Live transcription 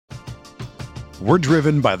We're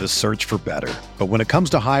driven by the search for better. But when it comes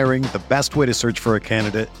to hiring, the best way to search for a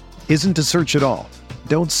candidate isn't to search at all.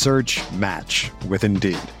 Don't search, match with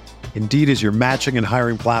Indeed. Indeed is your matching and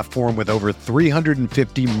hiring platform with over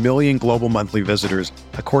 350 million global monthly visitors,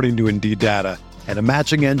 according to Indeed data, and a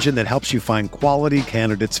matching engine that helps you find quality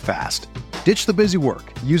candidates fast. Ditch the busy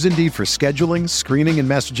work. Use Indeed for scheduling, screening, and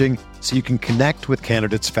messaging so you can connect with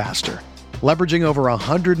candidates faster. Leveraging over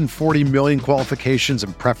 140 million qualifications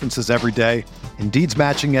and preferences every day, Indeed's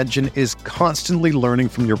matching engine is constantly learning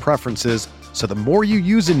from your preferences, so the more you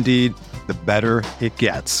use Indeed, the better it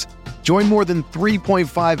gets. Join more than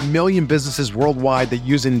 3.5 million businesses worldwide that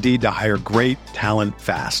use Indeed to hire great talent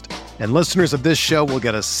fast. And listeners of this show will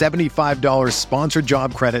get a $75 sponsored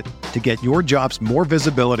job credit to get your jobs more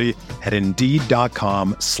visibility at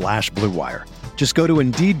Indeed.com/Blue Wire. Just go to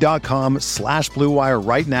Indeed.com/Blue Wire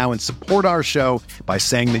right now and support our show by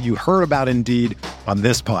saying that you heard about Indeed on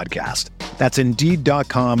this podcast. That's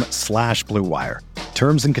Indeed.com/Blue Wire.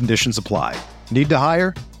 Terms and conditions apply. Need to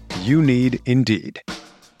hire? You need Indeed.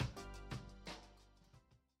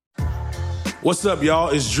 What's up, y'all?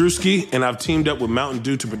 It's Drewski, and I've teamed up with Mountain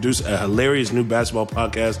Dew to produce a hilarious new basketball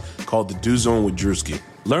podcast called The Dew Zone with Drewski.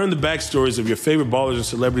 Learn the backstories of your favorite ballers and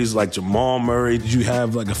celebrities like Jamal Murray. Did you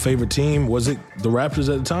have like a favorite team? Was it the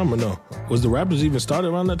Raptors at the time or no? Was the Raptors even started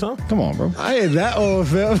around that time? Come on, bro. I ain't that old,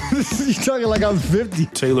 fam. You talking like I'm 50.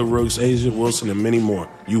 Taylor Rooks, Asia Wilson, and many more.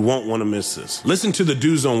 You won't want to miss this. Listen to The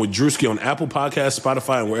Dew Zone with Drewski on Apple Podcasts,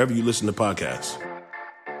 Spotify, and wherever you listen to podcasts.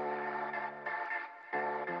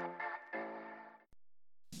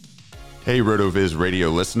 Hey, RotoViz radio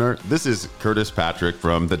listener, this is Curtis Patrick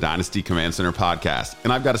from the Dynasty Command Center podcast,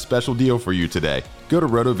 and I've got a special deal for you today. Go to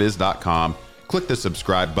rotoviz.com, click the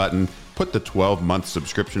subscribe button, put the 12-month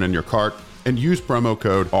subscription in your cart, and use promo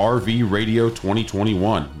code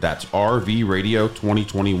RVRadio2021. That's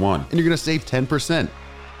RVRadio2021, and you're going to save 10%.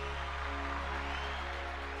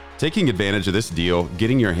 Taking advantage of this deal,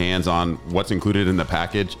 getting your hands on what's included in the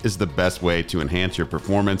package is the best way to enhance your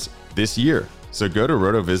performance this year. So go to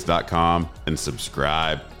rotoviz.com and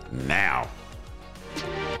subscribe now.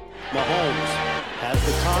 Mahomes has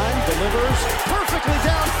the time, delivers perfectly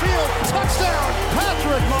downfield. Touchdown,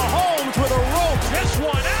 Patrick Mahomes with a rope. This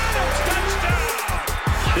one, Adams,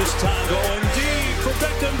 touchdown. This time going deep for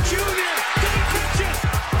Beckham Jr. Did he catch it?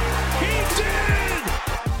 He did!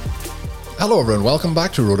 Hello everyone, welcome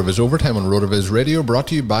back to RotoViz Overtime on RotoViz Radio, brought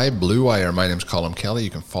to you by Blue Wire. My name's Colin Kelly. You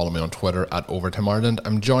can follow me on Twitter at Overtime Ireland.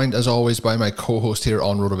 I'm joined as always by my co-host here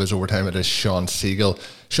on RotoViz Overtime. It is Sean Siegel.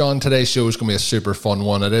 Sean, today's show is going to be a super fun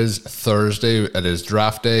one. It is Thursday. It is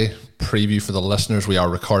draft day. Preview for the listeners. We are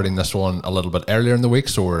recording this one a little bit earlier in the week,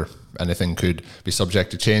 so anything could be subject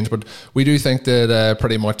to change. But we do think that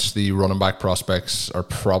pretty much the running back prospects are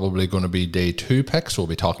probably going to be day 2 picks. So we'll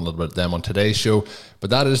be talking a little bit about them on today's show. But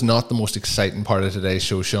that is not the most exciting part of today's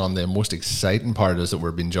show, Sean. The most exciting part is that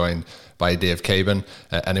we're being joined by Dave Cabin.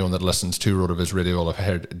 Anyone that listens to RotoViz Radio will have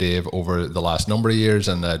heard Dave over the last number of years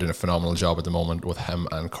and doing a phenomenal job at the moment with him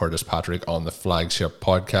and Curtis Patrick on the flagship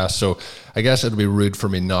podcast. So I guess it'd be rude for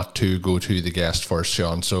me not to go to the guest first,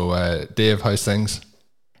 Sean. So Dave, how's things?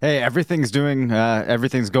 Hey, everything's going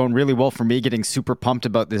really well for me, getting super pumped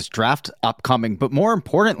about this draft upcoming. But more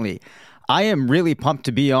importantly, I am really pumped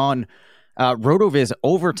to be on RotoViz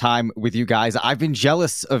Overtime with you guys. I've been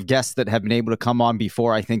jealous of guests that have been able to come on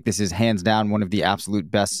before. I think this is hands down one of the absolute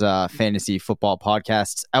best fantasy football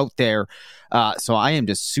podcasts out there. So I am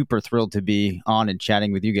just super thrilled to be on and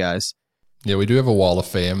chatting with you guys. Yeah, we do have a wall of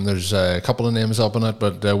fame. There's a couple of names up on it,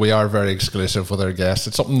 but we are very exclusive with our guests.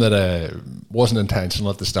 It's something that wasn't intentional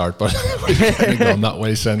at the start, but we've kind of gone that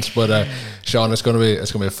way since. But Sean, it's going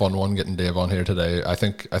to be a fun one getting Dave on here today. I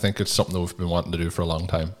think it's something that we've been wanting to do for a long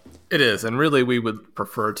time. It is, and really we would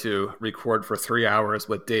prefer to record for 3 hours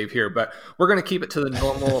with Dave here, but we're going to keep it to the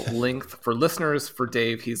normal length for listeners. For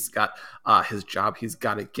Dave, he's got his job he's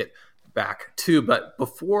got to get back to. But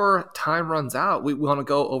before time runs out, we want to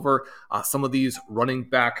go over some of these running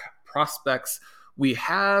back prospects. We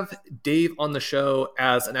have Dave on the show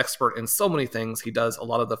as an expert in so many things. He does a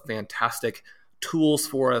lot of the fantastic tools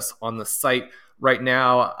for us on the site right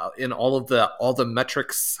now in all the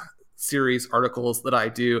metrics series articles that I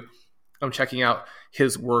do. I'm checking out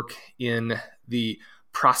his work in the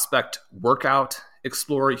Prospect Workout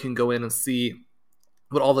Explorer. You can go in and see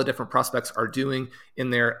what all the different prospects are doing in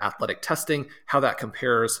their athletic testing, how that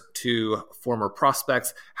compares to former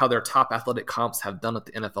prospects, how their top athletic comps have done at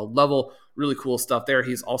the NFL level. Really cool stuff there.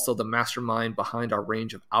 He's also the mastermind behind our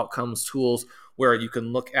range of outcomes tools, where you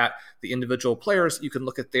can look at the individual players, you can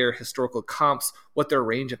look at their historical comps, what their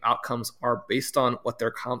range of outcomes are based on what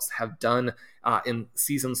their comps have done in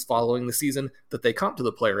seasons following the season that they comp to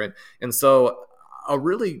the player in. And so a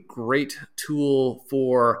really great tool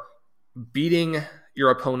for beating your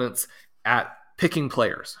opponents at picking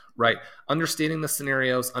players, right? Understanding the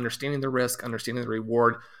scenarios, understanding the risk, understanding the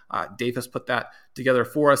reward. Dave has put that together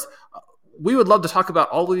for us. We would love to talk about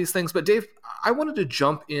all of these things, but Dave, I wanted to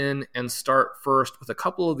jump in and start first with a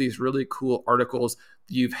couple of these really cool articles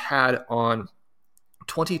that you've had on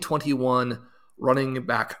 2021 running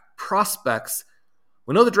back prospects.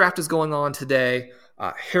 We know the draft is going on today.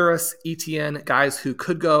 Harris, Etienne, guys who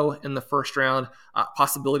could go in the first round,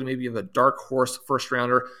 possibility maybe of a dark horse first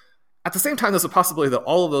rounder. At the same time, there's a possibility that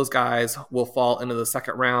all of those guys will fall into the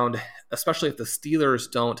second round, especially if the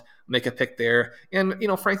Steelers don't make a pick there. And,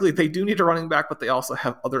 frankly, they do need a running back, but they also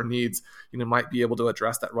have other needs, might be able to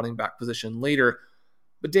address that running back position later.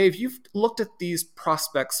 But Dave, you've looked at these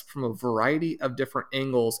prospects from a variety of different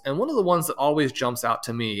angles. And one of the ones that always jumps out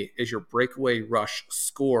to me is your breakaway rush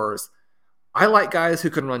scores. I like guys who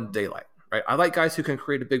can run daylight, right? I like guys who can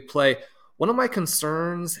create a big play. One of my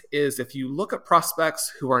concerns is if you look at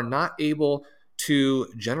prospects who are not able to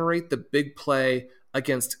generate the big play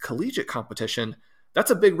against collegiate competition,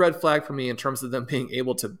 that's a big red flag for me in terms of them being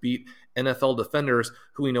able to beat NFL defenders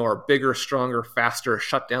who we know are bigger, stronger, faster,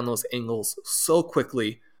 shut down those angles so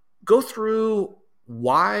quickly. Go through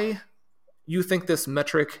why you think this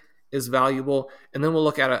metric is valuable, and then we'll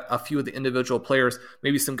look at a few of the individual players,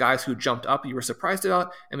 maybe some guys who jumped up you were surprised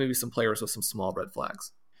about, and maybe some players with some small red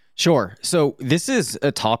flags. Sure. So this is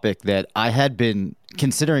a topic that I had been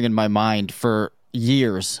considering in my mind for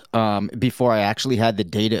years before I actually had the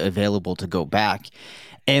data available to go back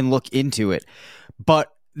and look into it.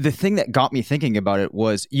 But the thing that got me thinking about it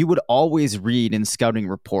was you would always read in scouting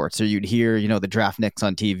reports, or you'd hear, the Draftniks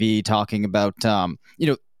on TV talking about,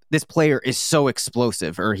 this player is so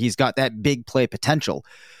explosive, or he's got that big play potential.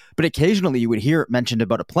 But occasionally you would hear it mentioned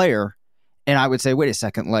about a player, and I would say, wait a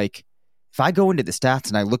second, if I go into the stats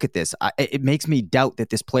and I look at this, it makes me doubt that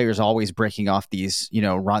this player is always breaking off these,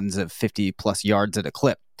 runs of 50 plus yards at a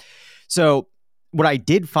clip. So what I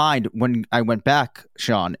did find when I went back,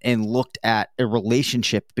 Sean, and looked at a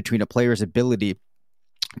relationship between a player's ability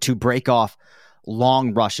to break off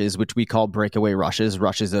long rushes, which we call breakaway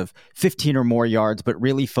rushes of 15 or more yards, but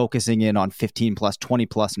really focusing in on 15 plus, 20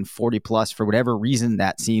 plus, and 40 plus. For whatever reason,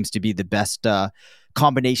 that seems to be the best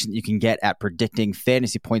combination that you can get at predicting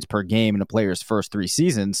fantasy points per game in a player's first 3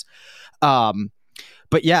 seasons. But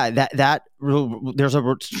yeah, there's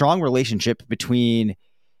a strong relationship between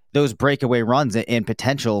those breakaway runs and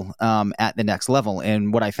potential at the next level.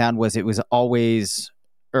 And what I found was it was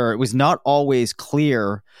not always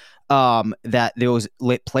clear that those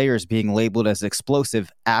players being labeled as explosive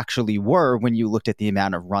actually were when you looked at the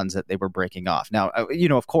amount of runs that they were breaking off. Now,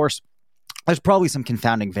 of course, there's probably some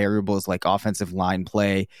confounding variables like offensive line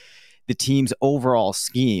play, the team's overall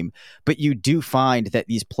scheme, but you do find that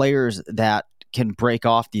these players that can break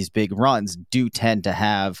off these big runs do tend to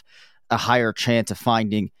have a higher chance of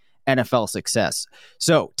finding NFL success.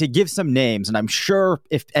 So to give some names, and I'm sure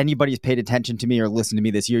if anybody's paid attention to me or listened to me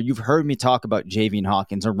this year, you've heard me talk about Javian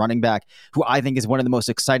Hawkins, a running back who I think is one of the most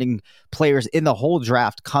exciting players in the whole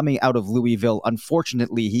draft coming out of Louisville.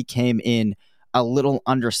 Unfortunately, he came in a little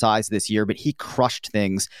undersized this year, but he crushed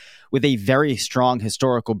things with a very strong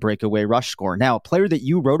historical breakaway rush score. Now, a player that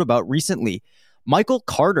you wrote about recently, Michael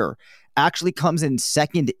Carter, actually comes in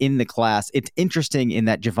second in the class. It's interesting in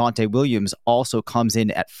that Javonte Williams also comes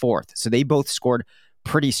in at 4th. So they both scored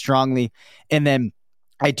pretty strongly. And then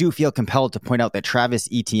I do feel compelled to point out that Travis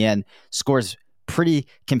Etienne scores pretty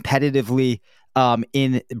competitively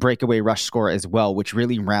in breakaway rush score as well, which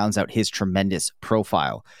really rounds out his tremendous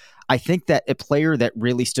profile. I think that a player that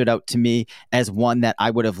really stood out to me as one that I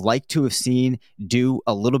would have liked to have seen do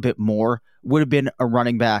a little bit more would have been a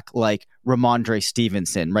running back like Ramondre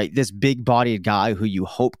Stevenson, right? This big-bodied guy who you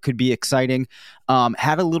hope could be exciting,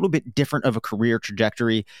 had a little bit different of a career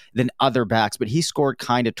trajectory than other backs, but he scored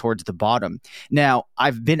kind of towards the bottom. Now,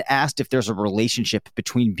 I've been asked if there's a relationship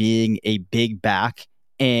between being a big back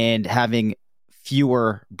and having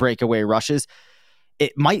fewer breakaway rushes.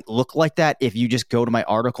 It might look like that if you just go to my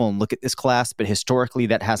article and look at this class, but historically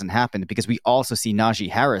that hasn't happened because we also see Najee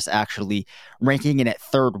Harris actually ranking in at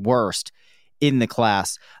 3rd worst in the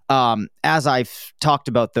class. As I've talked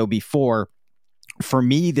about, though, before, for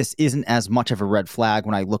me, this isn't as much of a red flag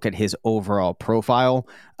when I look at his overall profile,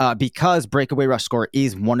 because breakaway rush score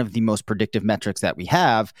is one of the most predictive metrics that we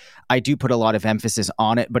have. I do put a lot of emphasis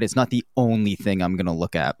on it, but it's not the only thing I'm going to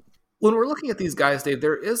look at. When we're looking at these guys, Dave,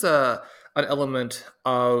 there is an element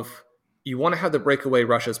of you want to have the breakaway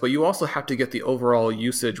rushes, but you also have to get the overall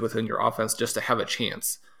usage within your offense just to have a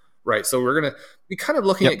chance, right? So we're going to be kind of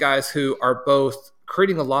looking at guys who are both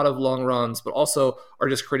creating a lot of long runs, but also are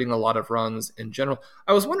just creating a lot of runs in general.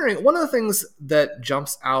 I was wondering, one of the things that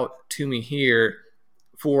jumps out to me here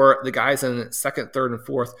for the guys in second, third, and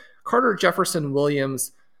fourth, Carter, Jefferson,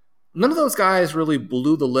 Williams, none of those guys really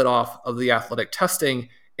blew the lid off of the athletic testing,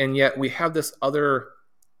 and yet we have this other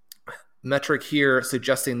metric here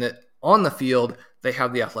suggesting that on the field, they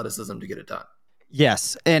have the athleticism to get it done.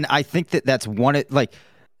 Yes, and I think that that's one,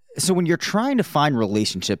 so when you're trying to find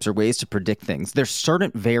relationships or ways to predict things, there's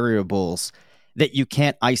certain variables that you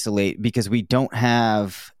can't isolate because we don't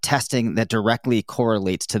have testing that directly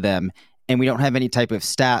correlates to them, and we don't have any type of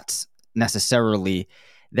stats necessarily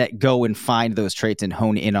that go and find those traits and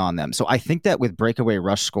hone in on them. So I think that with breakaway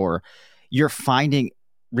rush score, you're finding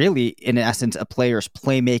really, in essence, a player's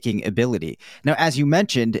playmaking ability. Now, as you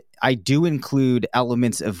mentioned, I do include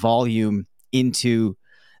elements of volume into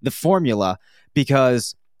the formula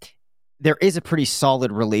because there is a pretty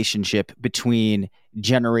solid relationship between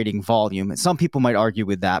generating volume. Some people might argue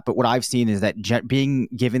with that, but what I've seen is that being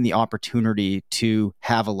given the opportunity to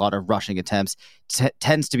have a lot of rushing attempts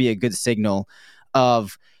tends to be a good signal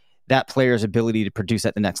of that player's ability to produce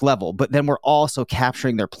at the next level. But then we're also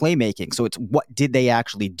capturing their playmaking. So it's what did they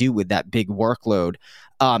actually do with that big workload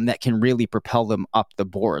that can really propel them up the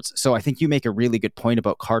boards. So I think you make a really good point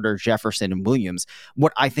about Carter, Jefferson, and Williams.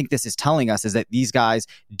 What I think this is telling us is that these guys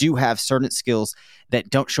do have certain skills that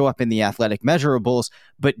don't show up in the athletic measurables,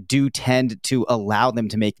 but do tend to allow them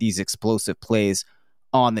to make these explosive plays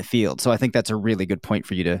on the field. So I think that's a really good point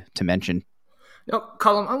for you to mention. Now,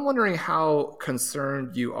 Colin, I'm wondering how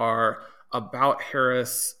concerned you are about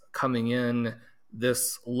Harris coming in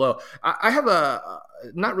this low. I have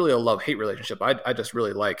not really a love-hate relationship. I just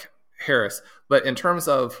really like Harris. But in terms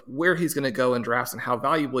of where he's going to go in drafts and how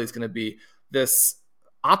valuable he's going to be, this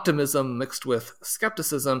optimism mixed with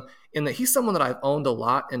skepticism in that he's someone that I've owned a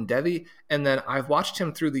lot in Devy, and then I've watched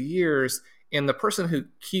him through the years, and the person who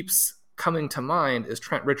keeps coming to mind is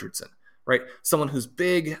Trent Richardson. Right? Someone who's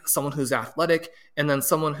big, someone who's athletic, and then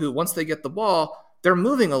someone who, once they get the ball, they're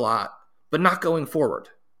moving a lot, but not going forward.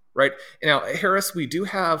 Right? Now, Harris, we do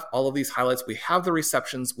have all of these highlights. We have the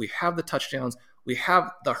receptions, we have the touchdowns, we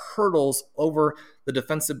have the hurdles over the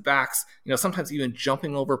defensive backs, sometimes even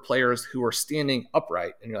jumping over players who are standing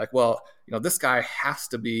upright. And you're like, well, this guy has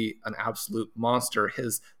to be an absolute monster.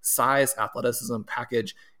 His size, athleticism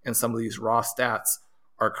package, and some of these raw stats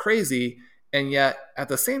are crazy. And yet, at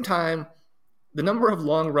the same time, the number of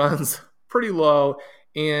long runs pretty low,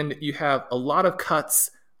 and you have a lot of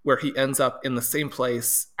cuts where he ends up in the same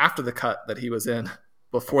place after the cut that he was in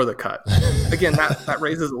before the cut. Again, that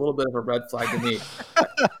raises a little bit of a red flag to me.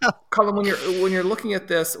 Colin, when you're looking at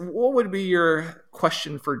this, what would be your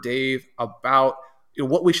question for Dave about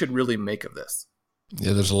what we should really make of this?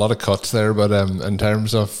 Yeah, there's a lot of cuts there, but in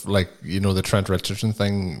terms of the Trent Richardson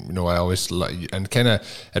thing, I always and kind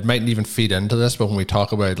of it mightn't even feed into this, but when we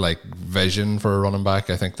talk about vision for a running back,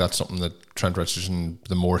 I think that's something that Trent Richardson,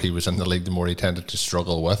 the more he was in the league, the more he tended to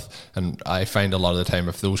struggle with. And I find a lot of the time,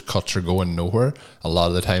 if those cuts are going nowhere, a lot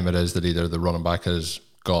of the time it is that either the running back has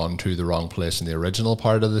gone to the wrong place in the original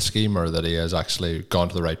part of the scheme, or that he has actually gone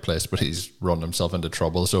to the right place but he's run himself into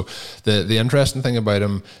trouble. So the interesting thing about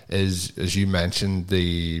him is, as you mentioned,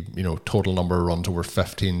 the total number of runs over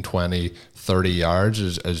 15, 20, 30 yards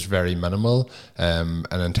is very minimal, and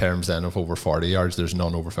in terms then of over 40 yards, there's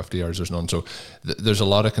none. Over 50 yards, there's none. So there's a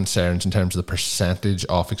lot of concerns in terms of the percentage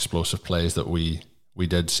of explosive plays that we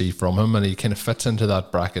did see from him, and he kind of fits into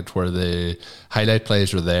that bracket where the highlight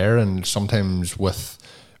plays are there, and sometimes with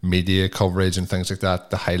media coverage and things like that,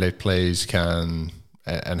 the highlight plays can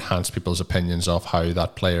enhance people's opinions of how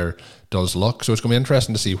that player does look. So it's going to be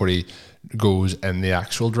interesting to see where he goes in the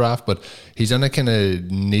actual draft, but he's in a kind of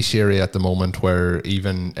niche area at the moment where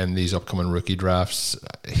even in these upcoming rookie drafts,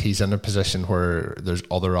 he's in a position where there's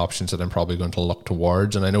other options that I'm probably going to look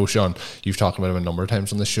towards. And I know, Sean, you've talked about him a number of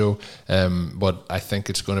times on the show, but I think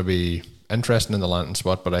it's going to be interesting in the landing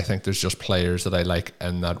spot, but I think there's just players that I like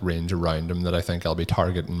in that range around him that I think I'll be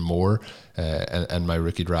targeting more in my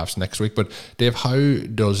rookie drafts next week. But Dave, how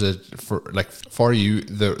does it for you,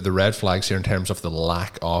 the red flags here in terms of the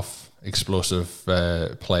lack of explosive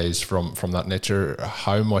plays from that nature?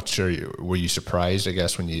 How much were you surprised, I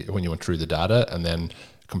guess, when you went through the data, and then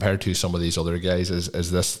compared to some of these other guys? Is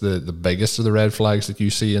this the biggest of the red flags that you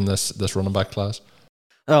see in this running back class?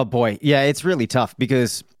 Oh boy, yeah, it's really tough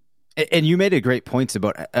because, and you made a great point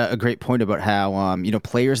about how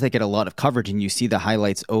players that get a lot of coverage and you see the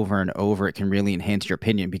highlights over and over, it can really enhance your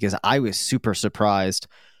opinion. Because I was super surprised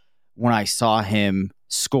when I saw him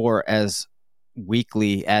score as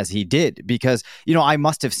weekly as he did, because I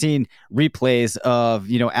must have seen replays of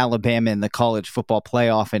Alabama in the college football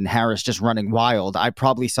playoff and Harris just running wild. I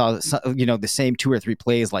probably saw the same 2 or 3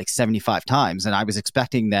 plays like 75 times, and I was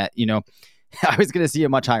expecting that I was going to see a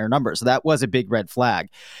much higher number. So that was a big red flag.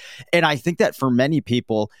 And I think that for many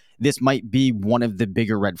people, this might be one of the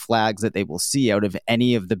bigger red flags that they will see out of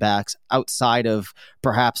any of the backs outside of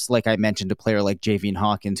perhaps, like I mentioned, a player like Javian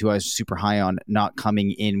Hawkins, who I was super high on, not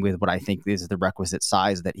coming in with what I think is the requisite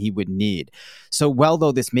size that he would need. So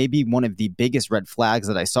though this may be one of the biggest red flags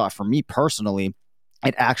that I saw for me personally,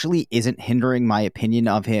 it actually isn't hindering my opinion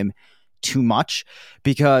of him too much,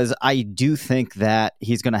 because I do think that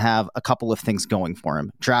he's going to have a couple of things going for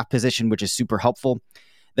him. Draft position, which is super helpful.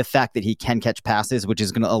 The fact that he can catch passes, which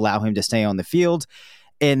is going to allow him to stay on the field.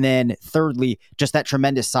 And then thirdly, just that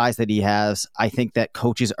tremendous size that he has. I think that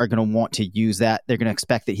coaches are going to want to use that. They're going to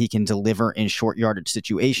expect that he can deliver in short yardage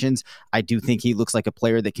situations. I do think he looks like a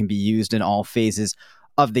player that can be used in all phases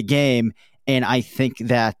of the game. And I think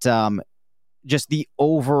that just the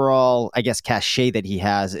overall, I guess, cachet that he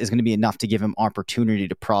has is going to be enough to give him opportunity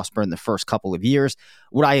to prosper in the first couple of years.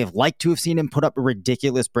 Would I have liked to have seen him put up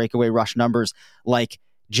ridiculous breakaway rush numbers like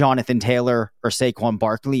Jonathan Taylor or Saquon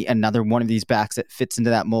Barkley, another one of these backs that fits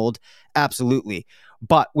into that mold? Absolutely.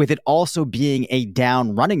 But with it also being a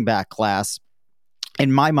down running back class,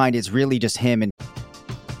 in my mind, it's really just him. And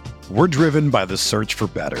we're driven by the search for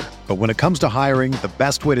better. But when it comes to hiring, the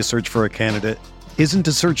best way to search for a candidate isn't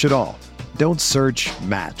to search at all. Don't search,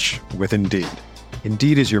 match with Indeed.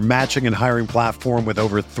 Indeed is your matching and hiring platform with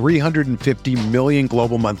over 350 million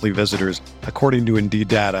global monthly visitors, according to Indeed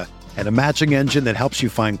data, and a matching engine that helps you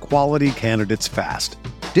find quality candidates fast.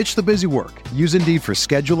 Ditch the busy work. Use Indeed for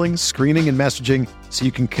scheduling, screening, and messaging so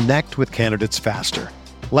you can connect with candidates faster.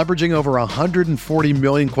 Leveraging over 140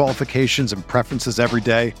 million qualifications and preferences every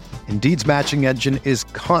day, Indeed's matching engine is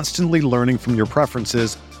constantly learning from your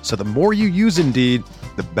preferences, so the more you use Indeed,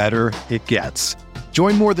 the better it gets.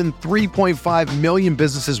 Join more than 3.5 million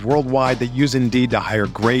businesses worldwide that use Indeed to hire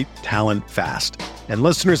great talent fast. And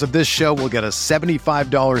listeners of this show will get a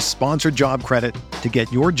 $75 sponsored job credit to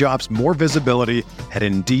get your jobs more visibility at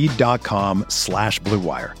Indeed.com/Blue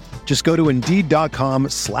Wire. Just go to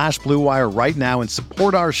Indeed.com/Blue Wire right now and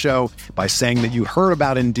support our show by saying that you heard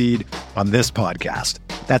about Indeed on this podcast.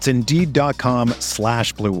 That's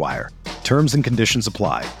Indeed.com/Blue Wire. Terms and conditions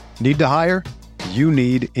apply. Need to hire? You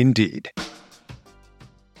need Indeed.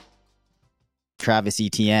 Travis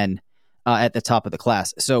Etienne at the top of the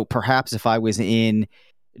class. So perhaps if I was in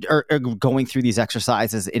or going through these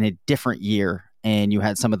exercises in a different year and you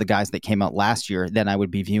had some of the guys that came out last year, then I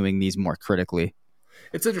would be viewing these more critically.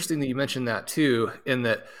 It's interesting that you mentioned that too, in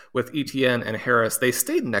that with Etienne and Harris, they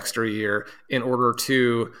stayed an extra year in order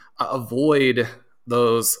to avoid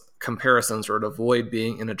those comparisons or to avoid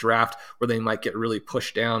being in a draft where they might get really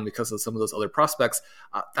pushed down because of some of those other prospects.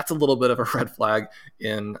 That's a little bit of a red flag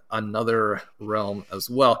in another realm as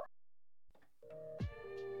well.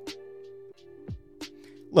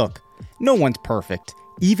 Look, no one's perfect.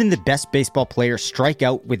 Even the best baseball players strike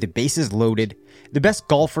out with the bases loaded. The best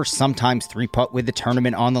golfers sometimes three-putt with the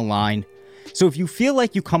tournament on the line. So if you feel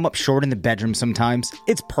like you come up short in the bedroom sometimes,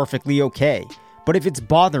 it's perfectly okay. But if it's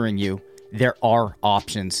bothering you, there are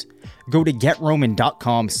options. Go to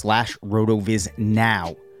GetRoman.com/RotoViz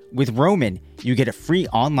now. With Roman, you get a free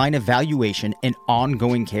online evaluation and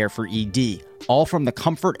ongoing care for ED, all from the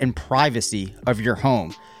comfort and privacy of your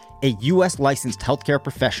home. A U.S. licensed healthcare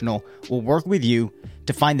professional will work with you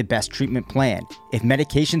to find the best treatment plan. If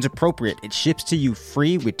medication's appropriate, it ships to you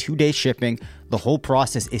free with 2-day shipping. The whole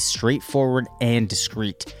process is straightforward and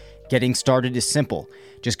discreet. Getting started is simple.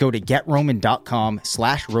 Just go to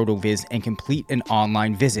GetRoman.com/RotoViz and complete an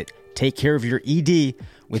online visit. Take care of your ED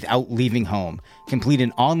without leaving home. Complete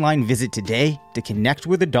an online visit today to connect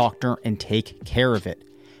with a doctor and take care of it.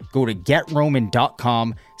 Go to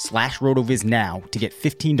GetRoman.com/RotoViz now to get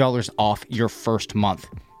 $15 off your first month.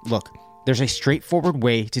 Look, there's a straightforward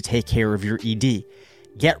way to take care of your ED.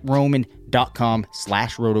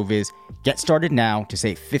 GetRoman.com/RotoViz. Get started now to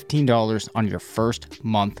save $15 on your first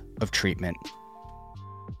month of treatment.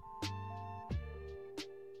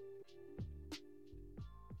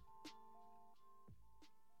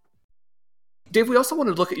 Dave, we also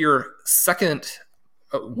wanted to look at your second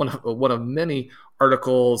one of many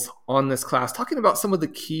articles on this class talking about some of the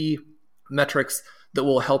key metrics that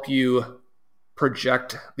will help you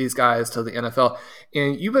project these guys to the NFL.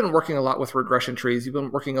 And you've been working a lot with regression trees. You've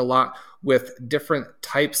been working a lot with different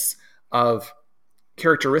types of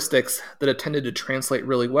characteristics that have tended to translate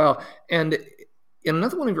really well. And in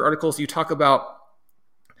another one of your articles, you talk about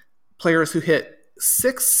players who hit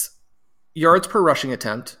 6 yards per rushing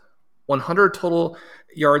attempt, 100 total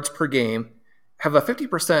yards per game, have a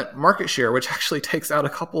 50% market share, which actually takes out a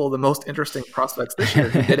couple of the most interesting prospects this year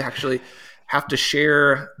who did actually have to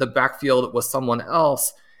share the backfield with someone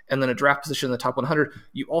else, and then a draft position in the top 100.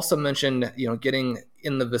 You also mentioned, getting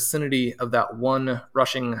in the vicinity of that 1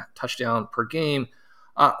 rushing touchdown per game.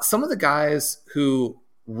 Some of the guys who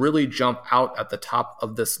really jump out at the top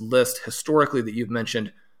of this list historically that you've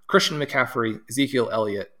mentioned: Christian McCaffrey, Ezekiel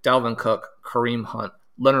Elliott, Dalvin Cook, Kareem Hunt,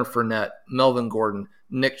 Leonard Fournette, Melvin Gordon,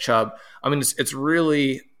 Nick Chubb. I mean, it's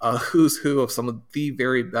really a who's who of some of the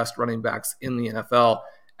very best running backs in the NFL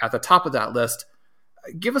at the top of that list.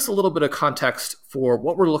 Give us a little bit of context for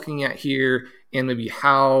what we're looking at here, and maybe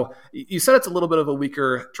how you said it's a little bit of a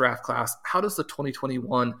weaker draft class. How does the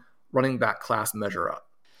 2021 running back class measure up?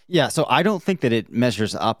 Yeah, so I don't think that it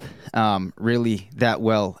measures up really that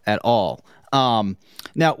well at all.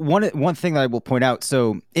 Now, one thing that I will point out,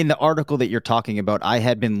 so in the article that you're talking about, I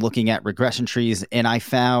had been looking at regression trees, and I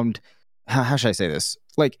found, how should I say this?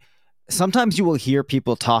 Like, sometimes you will hear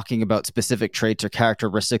people talking about specific traits or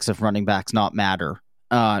characteristics of running backs not mattering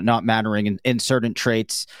in certain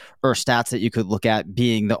traits or stats that you could look at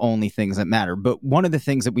being the only things that matter. But one of the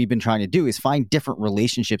things that we've been trying to do is find different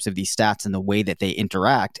relationships of these stats and the way that they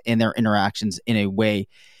interact and their interactions in a way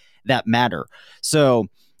that matter. So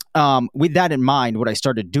with that in mind, what I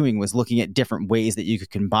started doing was looking at different ways that you could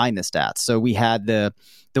combine the stats. So we had the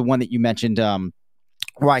one that you mentioned,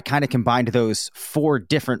 where I kind of combined those 4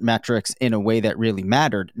 different metrics in a way that really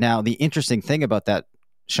mattered. Now, the interesting thing about that,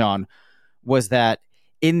 Sean, was that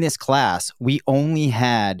in this class, we only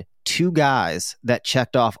had 2 guys that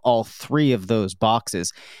checked off all 3 of those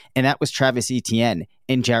boxes, and that was Travis Etienne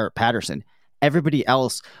and Jarrett Patterson. Everybody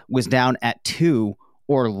else was down at 2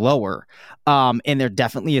 or lower. And there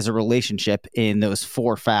definitely is a relationship in those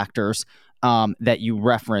 4 factors that you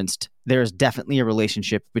referenced. There's definitely a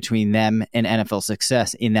relationship between them and NFL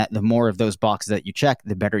success, in that the more of those boxes that you check,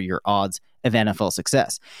 the better your odds of NFL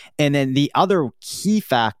success. And then the other key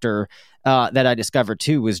factor that I discovered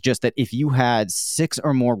too was just that if you had 6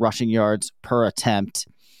 or more rushing yards per attempt,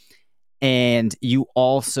 and you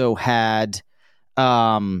also had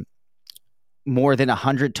more than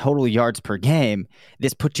 100 total yards per game,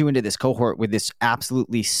 this puts you into this cohort with this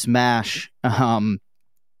absolutely smash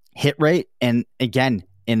hit rate. And again,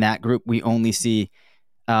 in that group, we only see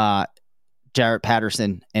Jarrett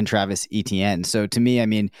Patterson and Travis Etienne. So to me, I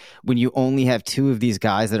mean, when you only have 2 of these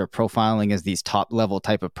guys that are profiling as these top level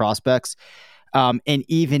type of prospects, and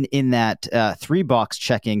even in that 3-box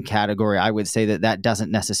checking category, I would say that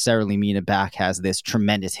doesn't necessarily mean a back has this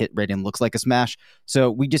tremendous hit rate and looks like a smash.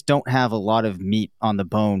 So we just don't have a lot of meat on the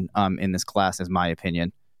bone in this class, is my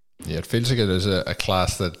opinion. Yeah, it feels like it is a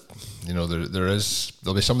class that,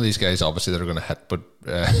 there'll be some of these guys obviously that are going to hit, but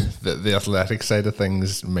the athletic side of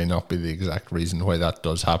things may not be the exact reason why that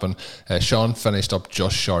does happen. Sean finished up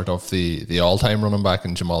just short of the all-time running back,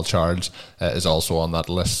 and Jamal Charles is also on that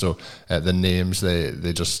list. So the names,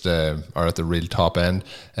 they just are at the real top end.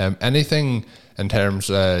 Anything in terms,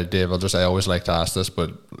 Dave, I always like to ask this,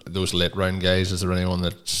 but those late round guys, is there anyone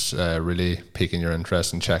that's really piquing your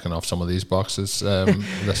interest in checking off some of these boxes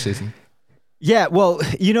this season? Yeah, well,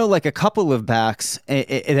 like a couple of backs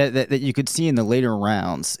that you could see in the later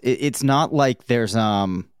rounds. It's not like there's,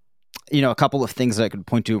 a couple of things that I could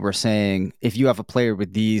point to where saying if you have a player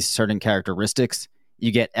with these certain characteristics,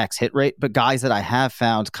 you get X hit rate. But guys that I have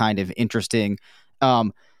found kind of interesting,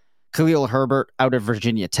 Khalil Herbert out of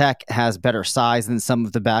Virginia Tech has better size than some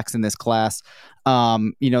of the backs in this class.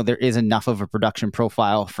 There is enough of a production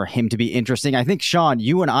profile for him to be interesting. I think, Sean,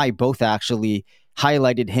 you and I both actually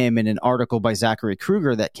highlighted him in an article by Zachary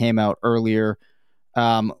Kruger that came out earlier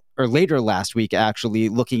or later last week, actually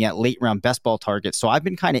looking at late round best ball targets. So I've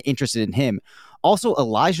been kind of interested in him. Also,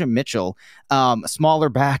 Elijah Mitchell, smaller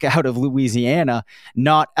back out of Louisiana,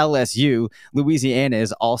 not LSU. Louisiana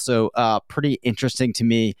is also pretty interesting to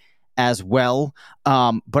me as well.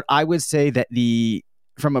 But I would say that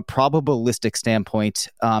from a probabilistic standpoint,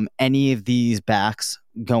 any of these backs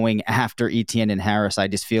going after Etienne and Harris, I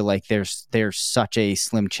just feel like there's such a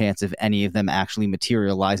slim chance of any of them actually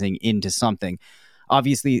materializing into something.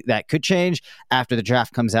 Obviously, that could change after the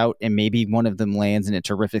draft comes out and maybe one of them lands in a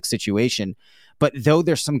terrific situation. But though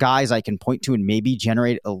there's some guys I can point to and maybe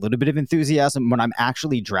generate a little bit of enthusiasm, when I'm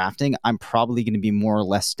actually drafting, I'm probably going to be more or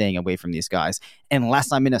less staying away from these guys,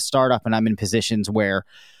 unless I'm in a startup and I'm in positions where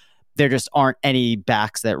there just aren't any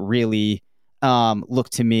backs that really look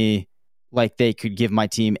to me like they could give my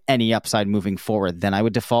team any upside moving forward. Then I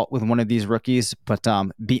would default with one of these rookies. But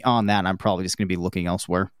beyond that, I'm probably just going to be looking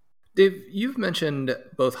elsewhere. Dave, you've mentioned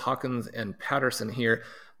both Hawkins and Patterson here.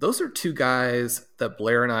 Those are two guys that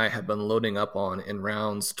Blair and I have been loading up on in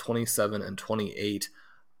rounds 27 and 28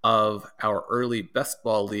 of our early best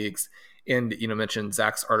ball leagues. And, mentioned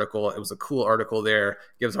Zach's article. It was a cool article there.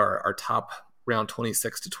 Gives our top round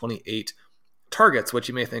 26 to 28 targets, which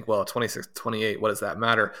you may think, well, 26 to 28, what does that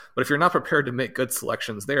matter? But if you're not prepared to make good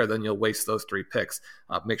selections there, then you'll waste those 3 picks.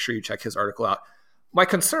 Make sure you check his article out. My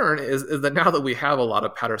concern is that now that we have a lot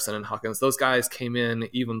of Patterson and Hawkins, those guys came in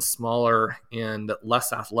even smaller and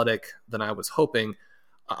less athletic than I was hoping.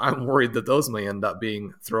 I'm worried that those may end up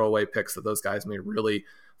being throwaway picks, that those guys may really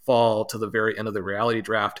fall to the very end of the reality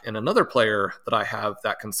draft. And another player that I have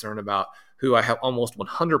that concern about, who I have almost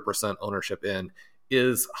 100% ownership in,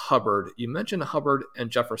 is Hubbard. You mentioned Hubbard and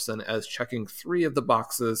Jefferson as checking 3 of the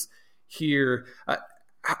boxes here.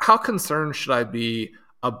 How concerned should I be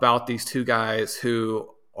about these two guys who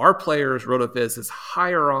are players RotoViz is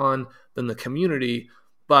higher on than the community,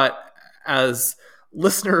 but as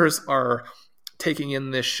listeners are taking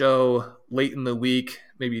in this show late in the week,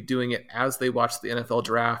 maybe doing it as they watch the NFL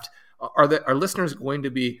draft, are listeners going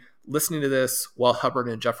to be listening to this while Hubbard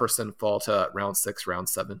and Jefferson fall to round 6, round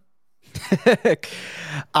 7?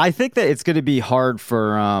 I think that it's going to be hard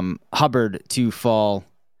for Hubbard to fall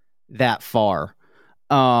that far.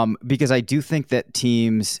 Because I do think that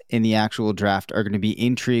teams in the actual draft are going to be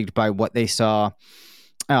intrigued by what they saw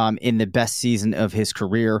in the best season of his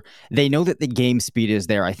career. They know that the game speed is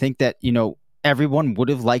there. I think that, everyone would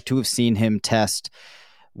have liked to have seen him test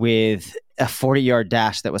with a 40-yard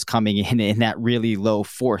dash that was coming in that really low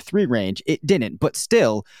 4.3 range. It didn't, but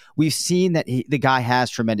still, we've seen that the guy has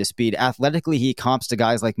tremendous speed. Athletically, he comps to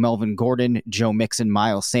guys like Melvin Gordon, Joe Mixon,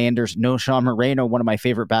 Miles Sanders, Noshawn Moreno, one of my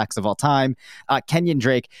favorite backs of all time, Kenyon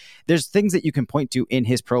Drake. There's things that you can point to in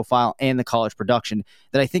his profile and the college production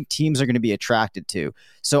that I think teams are going to be attracted to.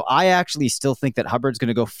 So I actually still think that Hubbard's going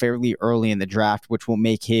to go fairly early in the draft, which will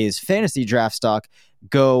make his fantasy draft stock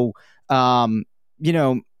go,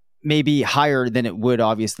 maybe higher than it would,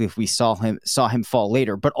 obviously, if we saw him fall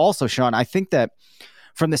later. But also, Sean, I think that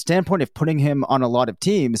from the standpoint of putting him on a lot of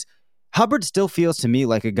teams, Hubbard still feels to me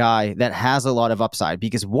like a guy that has a lot of upside.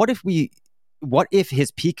 Because what if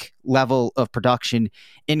his peak level of production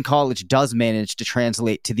in college does manage to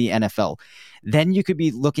translate to the NFL? Then you could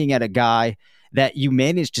be looking at a guy that you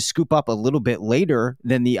managed to scoop up a little bit later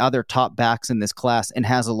than the other top backs in this class and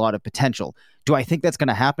has a lot of potential. Do I think that's going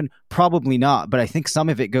to happen? Probably not. But I think some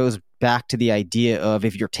of it goes back to the idea of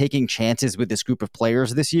if you're taking chances with this group of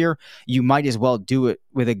players this year, you might as well do it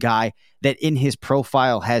with a guy that in his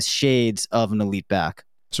profile has shades of an elite back.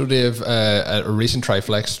 So Dave, a recent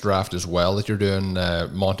Triflex draft as well that you're doing,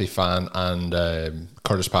 Monty Fan and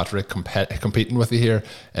Curtis Patrick competing with you here.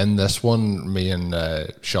 In this one, me and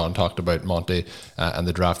Sean talked about Monty and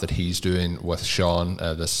the draft that he's doing with Sean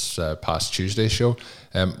this past Tuesday show.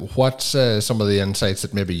 What's some of the insights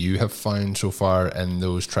that maybe you have found so far in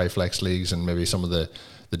those Triflex leagues, and maybe some of the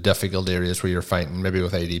difficult areas where you're fighting, maybe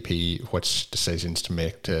with ADP, which decisions to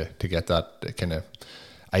make to get that kind of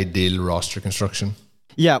ideal roster construction?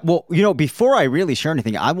 Yeah, well, before I really share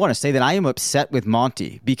anything, I want to say that I am upset with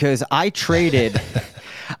Monty because I traded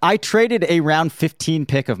a round 15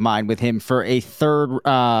 pick of mine with him for a third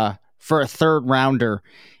rounder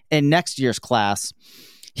in next year's class.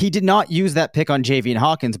 He did not use that pick on Javian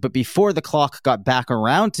Hawkins, but before the clock got back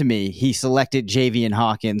around to me, he selected Javian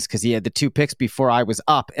Hawkins because he had the 2 picks before I was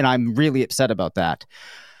up, and I'm really upset about that.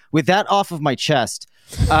 With that off of my chest,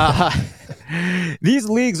 these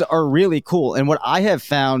leagues are really cool. And what I have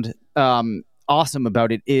found awesome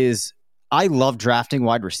about it is I love drafting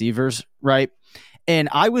wide receivers, right? And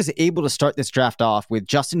I was able to start this draft off with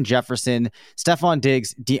Justin Jefferson, Stephon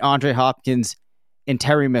Diggs, DeAndre Hopkins, and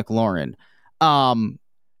Terry McLaurin.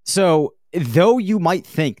 So though you might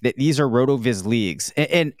think that these are RotoViz leagues,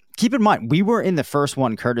 and keep in mind, we were in the first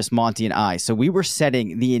one, Curtis, Monty, and I. So we were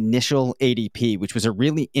setting the initial ADP, which was a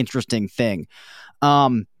really interesting thing.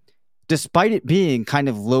 Despite it being kind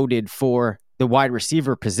of loaded for the wide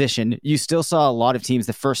receiver position, you still saw a lot of teams.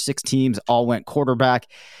 The first 6 teams all went quarterback.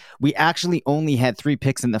 We actually only had 3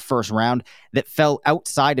 picks in the first round that fell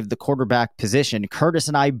outside of the quarterback position. Curtis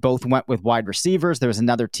and I both went with wide receivers. There was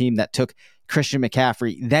another team that took Christian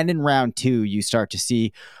McCaffrey. Then in round 2, you start to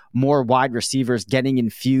see more wide receivers getting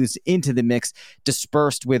infused into the mix,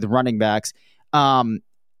 dispersed with running backs.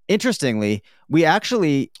 Interestingly, we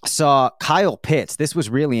actually saw Kyle Pitts. This was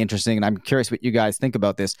really interesting, and I'm curious what you guys think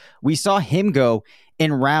about this. We saw him go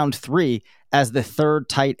in round 3 as the third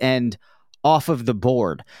tight end off of the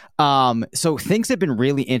board. So things have been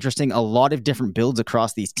really interesting. A lot of different builds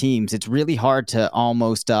across these teams. It's really hard to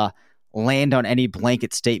almost land on any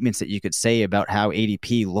blanket statements that you could say about how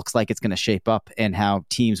ADP looks like it's going to shape up and how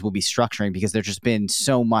teams will be structuring, because there's just been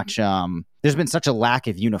so much, there's been such a lack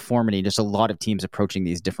of uniformity, just a lot of teams approaching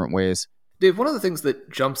these different ways. Dave, one of the things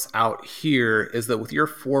that jumps out here is that with your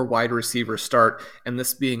 4 wide receiver start and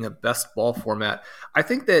this being a best ball format, I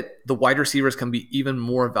think that the wide receivers can be even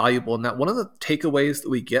more valuable. And that one of the takeaways that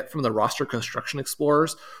we get from the roster construction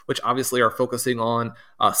explorers, which obviously are focusing on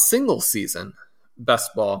a single season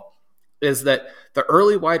best ball, is that the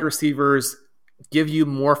early wide receivers give you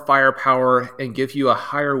more firepower and give you a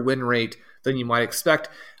higher win rate than you might expect.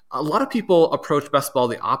 A lot of people approach best ball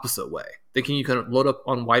the opposite way, thinking you can load up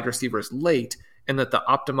on wide receivers late and that the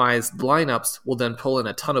optimized lineups will then pull in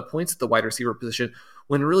a ton of points at the wide receiver position,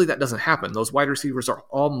 when really that doesn't happen. Those wide receivers are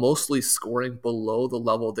all mostly scoring below the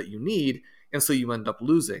level that you need, and so you end up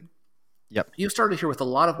losing. Yep. You started here with a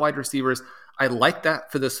lot of wide receivers. I like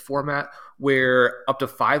that for this format where up to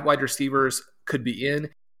 5 wide receivers could be in.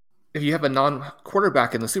 If you have a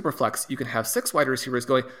non-quarterback in the Superflex, you can have 6 wide receivers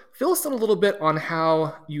going. Fill us in a little bit on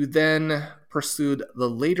how you then pursued the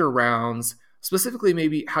later rounds, specifically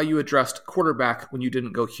maybe how you addressed quarterback when you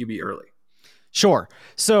didn't go QB early. Sure.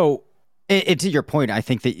 So, to your point, I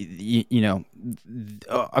think that, you know,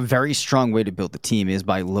 a very strong way to build the team is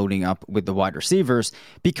by loading up with the wide receivers,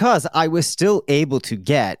 because I was still able to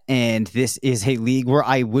get, and this is a league where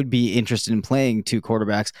I would be interested in playing 2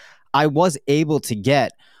 quarterbacks, I was able to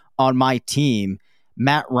get on my team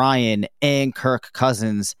Matt Ryan and Kirk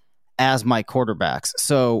Cousins as my quarterbacks.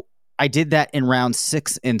 So I did that in round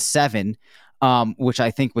 6 and 7, which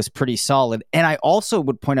I think was pretty solid. And I also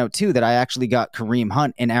would point out, too, that I actually got Kareem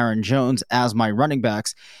Hunt and Aaron Jones as my running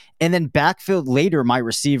backs, and then backfilled later my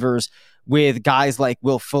receivers with guys like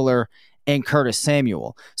Will Fuller and Curtis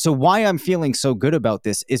Samuel. So why I'm feeling so good about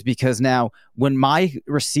this is because now when my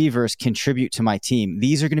receivers contribute to my team,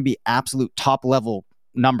 these are going to be absolute top level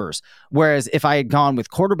numbers. Whereas if I had gone with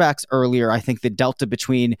quarterbacks earlier, I think the delta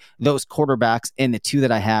between those quarterbacks and the 2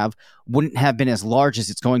 that I have wouldn't have been as large as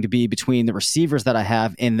it's going to be between the receivers that I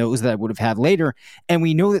have and those that I would have had later. And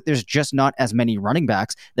we know that there's just not as many running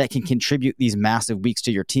backs that can contribute these massive weeks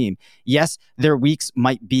to your team. Yes, their weeks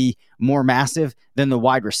might be more massive than the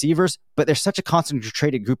wide receivers, but there's such a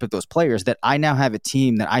concentrated group of those players that I now have a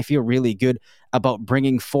team that I feel really good about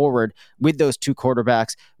bringing forward with those 2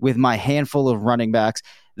 quarterbacks, with my handful of running backs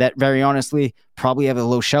that very honestly probably have a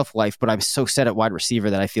low shelf life, but I'm so set at wide receiver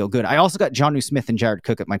that I feel good. I also got Jonnu Smith and Jared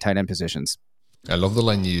Cook at my tight end positions. I love the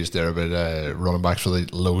line you used there about running backs with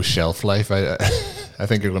a low shelf life. I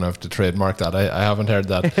think you're going to have to trademark that. I haven't heard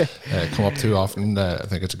that come up too often. I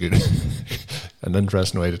think it's a good, an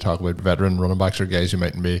interesting way to talk about veteran running backs or guys who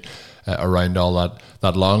mightn't be around all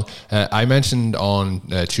that long. I mentioned on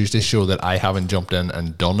Tuesday's show that I haven't jumped in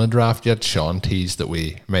and done a draft yet. Sean teased that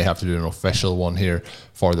we may have to do an official one here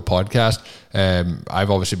for the podcast. I've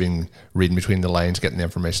obviously been reading between the lines, getting the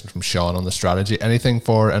information from Sean on the strategy. Anything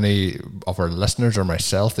for any of our listeners or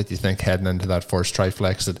myself that you think heading into that first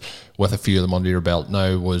triflex, that with a few of them under your belt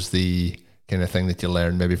now, was the kind of thing that you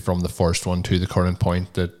learned maybe from the first one to the current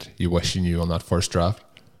point that you wish you knew on that first draft?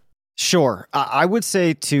 Sure. I would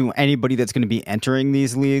say to anybody that's going to be entering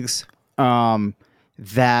these leagues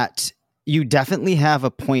that you definitely have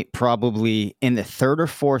a point probably in the 3rd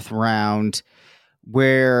or 4th round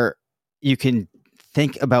where you can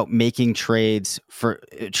think about making trades, for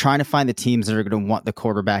trying to find the teams that are going to want the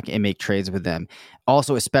quarterback and make trades with them.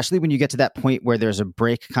 Also, especially when you get to that point where there's a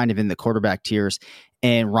break kind of in the quarterback tiers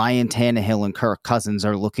and Ryan Tannehill and Kirk Cousins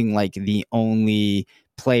are looking like the only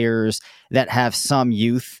players that have some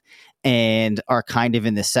youth and are kind of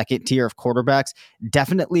in the second tier of quarterbacks,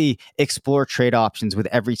 definitely explore trade options with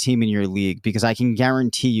every team in your league, because I can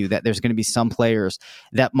guarantee you that there's going to be some players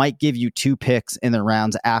that might give you 2 picks in the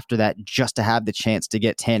rounds after that just to have the chance to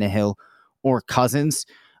get Tannehill or Cousins.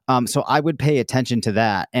 So I would pay attention to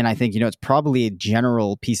that. And I think, it's probably a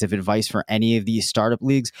general piece of advice for any of these startup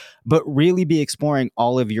leagues, but really be exploring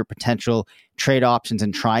all of your potential trade options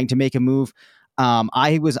and trying to make a move.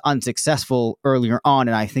 I was unsuccessful earlier on,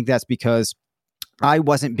 and I think that's because I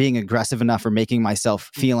wasn't being aggressive enough or making myself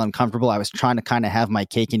feel uncomfortable. I was trying to kind of have my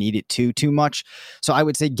cake and eat it too much. So I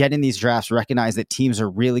would say get in these drafts, recognize that teams are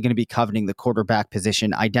really going to be coveting the quarterback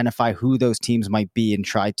position, identify who those teams might be, and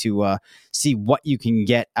try to see what you can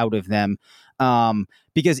get out of them.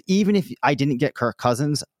 Because even if I didn't get Kirk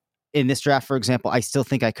Cousins in this draft, for example, I still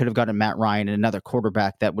think I could have gotten Matt Ryan and another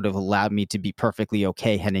quarterback that would have allowed me to be perfectly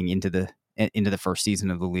okay heading into the first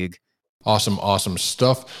season of the league. Awesome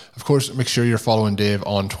stuff. Of course, make sure you're following Dave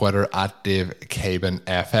on Twitter at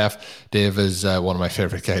DaveCabanFF. Dave is one of my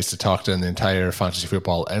favorite guys to talk to in the entire fantasy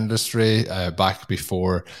football industry. Back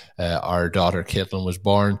before our daughter Caitlin was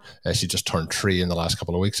born, she just turned 3 in the last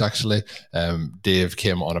couple of weeks, actually. Dave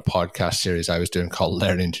came on a podcast series I was doing called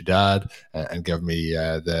Learning to Dad and gave me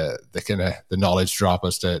the kind of the knowledge drop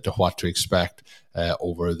as to what to expect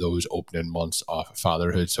over those opening months of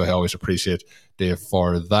fatherhood. So I always appreciate Dave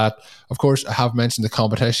for that. Of course, I have mentioned the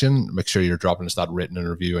competition. Make sure you're dropping us that written and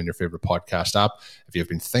review on your favorite podcast app. If you've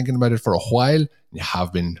been thinking about it for a while and you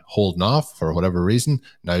have been holding off for whatever reason,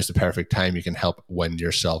 now's the perfect time. You can help win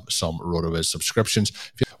yourself some RotoViz subscriptions.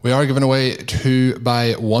 We are giving away 2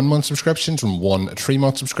 by 1 month subscriptions and 1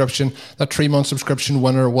 3-month subscription. That 3-month subscription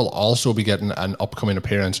winner will also be getting an upcoming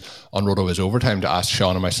appearance on RotoViz Overtime to ask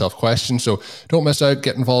Sean and myself questions. So don't miss out.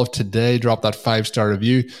 Get involved today. Drop that 5-star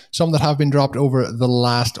review. Some that have been dropped over the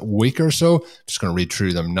last week or so. Just going to read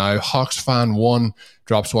through them now. HawksFan1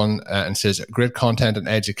 drops one and says, great content and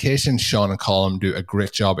education. Sean and Colm do a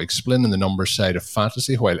great job explaining the numbers side of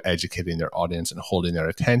fantasy while educating their audience and holding their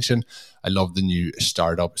attention. I love the new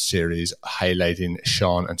startup series highlighting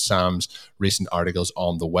Sean and Sam's recent articles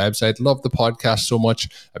on the website. Love the podcast so much.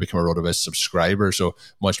 I became a RotoViz subscriber, so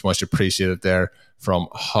much appreciated there from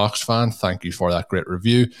HawksFan. Thank you for that great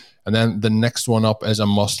review. And then the next one up is a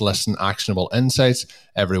must-listen actionable insights.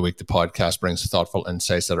 Every week, the podcast brings thoughtful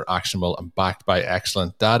insights that are actionable and backed by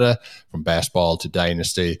excellent data. From best ball to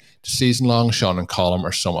dynasty to season-long, Sean and Colm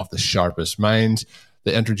are some of the sharpest minds.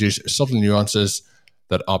 They introduce subtle nuances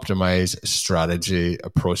that optimize strategy,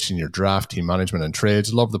 approaching your draft, team management, and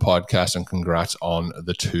trades. Love the podcast and congrats on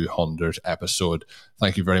the 200th episode.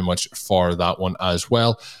 Thank you very much for that one as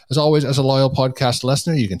well. As always, as a loyal podcast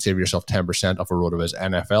listener, you can save yourself 10% off a RotoViz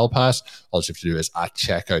NFL pass. All you have to do is at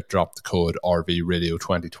checkout, drop the code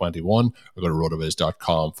RVRadio2021 or go to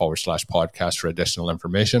rotoviz.com/podcast for additional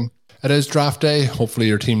information. It is draft day. Hopefully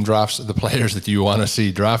your team drafts the players that you want to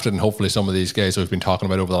see drafted, and hopefully some of these guys we've been talking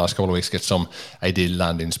about over the last couple of weeks get some ideal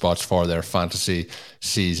landing spots for their fantasy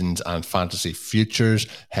seasons and fantasy futures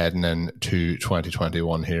heading into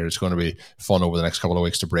 2021 here. It's going to be fun over the next couple of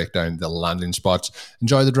weeks to break down the landing spots.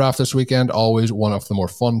 Enjoy the draft this weekend. Always one of the more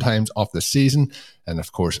fun times of the season. And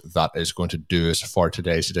of course, that is going to do us for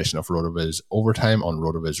today's edition of RotoViz Overtime on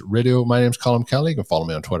RotoViz Radio. My name's Colm Kelly. You can follow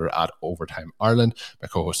me on Twitter at Overtime Ireland. My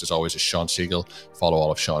co-host, as always, is Sean Siegel. Follow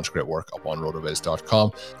all of Sean's great work up on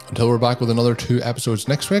rotoviz.com. Until we're back with another 2 episodes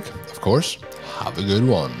next week, of course, have a good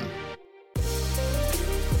one.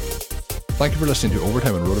 Thank you for listening to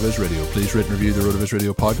Overtime on RotoViz Radio. Please rate and review the RotoViz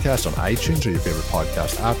Radio podcast on iTunes or your favorite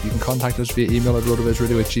podcast app. You can contact us via email at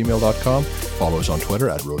rotovizradio@gmail.com. Follow us on Twitter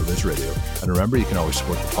at RotoViz Radio. And remember, you can always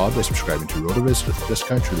support the pod by subscribing to RotoViz with a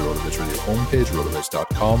discount through the RotoViz Radio homepage,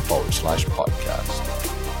 rotoviz.com/podcast.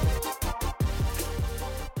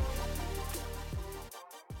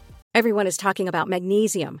 Everyone is talking about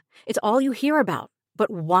magnesium. It's all you hear about. But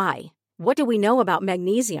why? What do we know about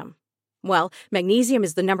magnesium? Well, magnesium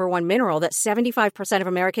is the #1 mineral that 75% of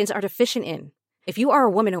Americans are deficient in. If you are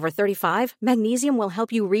a woman over 35, magnesium will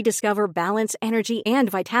help you rediscover balance, energy,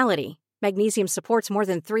 and vitality. Magnesium supports more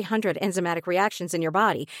than 300 enzymatic reactions in your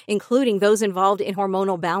body, including those involved in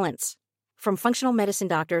hormonal balance. From functional medicine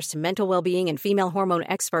doctors to mental well-being and female hormone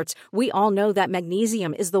experts, we all know that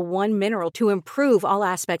magnesium is the one mineral to improve all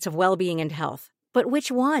aspects of well-being and health. But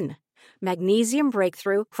which one? Magnesium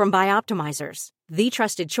Breakthrough from Bioptimizers, the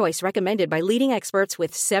trusted choice recommended by leading experts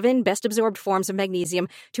with 7 best-absorbed forms of magnesium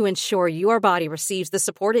to ensure your body receives the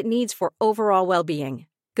support it needs for overall well-being.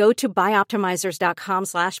 Go to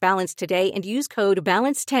bioptimizers.com/balance today and use code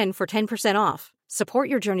BALANCE10 for 10% off. Support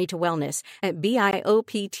your journey to wellness at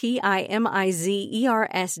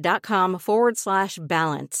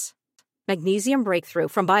bioptimizers.com/balance. Magnesium Breakthrough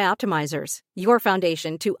from Bioptimizers, your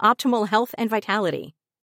foundation to optimal health and vitality.